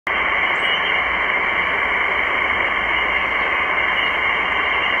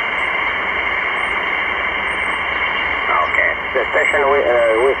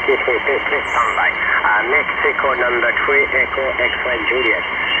Whiskey 3, please stand by. Mexico number 3, Echo X-Ray Juliet.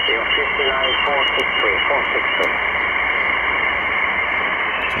 You're 59463,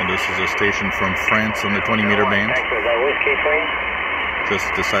 463. So this is a station from France on the 20-meter band. Thank you, the Whiskey 3. Just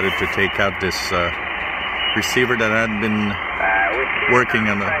decided to take out this receiver that had been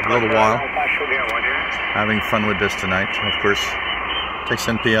working in a little while. Having fun with this tonight, of course.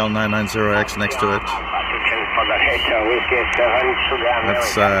 Tecsun PL-990x next to it.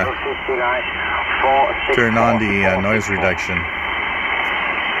 Let's turn on the noise reduction.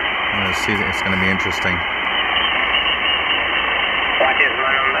 See, it's going to be interesting. What is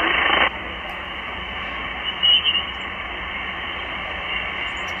my number?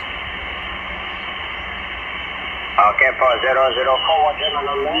 Okay, for 004, what is my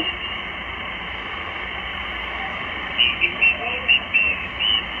number?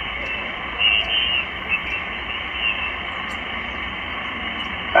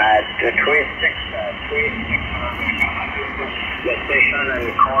 The 36, the station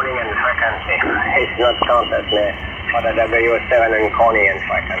and calling and frequency. It's not counted for the W7 and calling and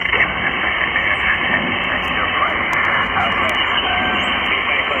frequency.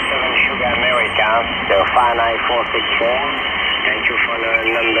 Sugar America, so 59464. Thank you for the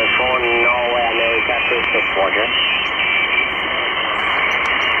number 4, Norway America 26 Roger.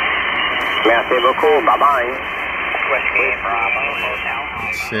 Merci beaucoup, bye bye. Whiskey Bravo Hotel.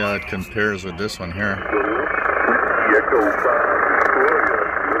 Let's see how it compares with this one here.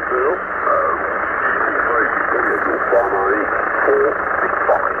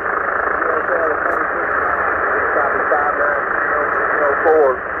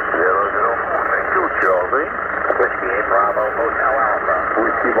 Whiskey Bravo Hotel Alpha.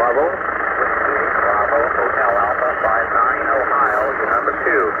 Whiskey Bravo? Whiskey Bravo Hotel Alpha, 59 Ohio, your number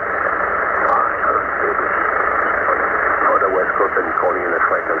 2. West Coast and calling in the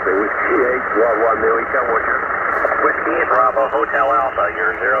frequency. Whiskey 8 Bravo America, Roger. Whiskey Bravo Hotel Alpha,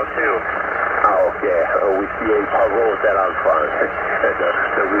 you're 02. Okay, Whiskey 8 Bravo Hotel Alpha.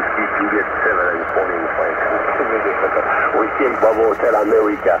 The Whiskey Juliet 7 and calling in frequency. Whiskey 8 Bravo Hotel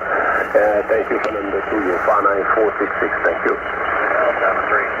America. Thank you for number 2, you're 59466, thank you.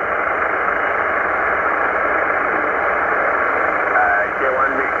 L73.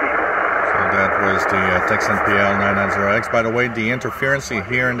 That was the Tecsun PL-990x. By the way, the interference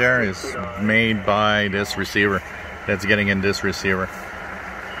here and there is made by this receiver that's getting in this receiver,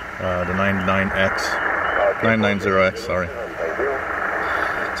 the 990x, sorry.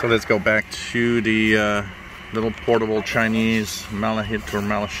 So let's go back to the little portable Chinese Malachite or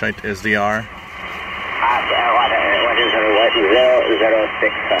Malachite SDR. What is it? 006.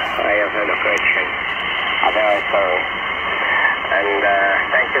 I have heard a correction. I'm very sorry. And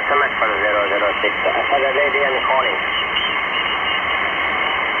thank you so much for the 006. For the lady and calling.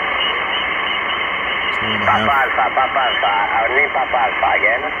 Papa Alpha. Our name Papa Alpha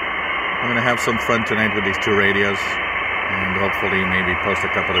again. I'm going to have some fun tonight with these two radios. And hopefully maybe post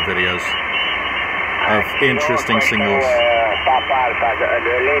a couple of videos of interesting signals. Papa Alpha,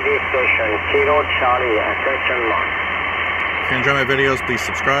 the lady station, Kilo Charlie, question mark. If you enjoy my videos, please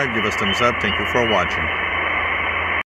subscribe, give us thumbs up. Thank you for watching.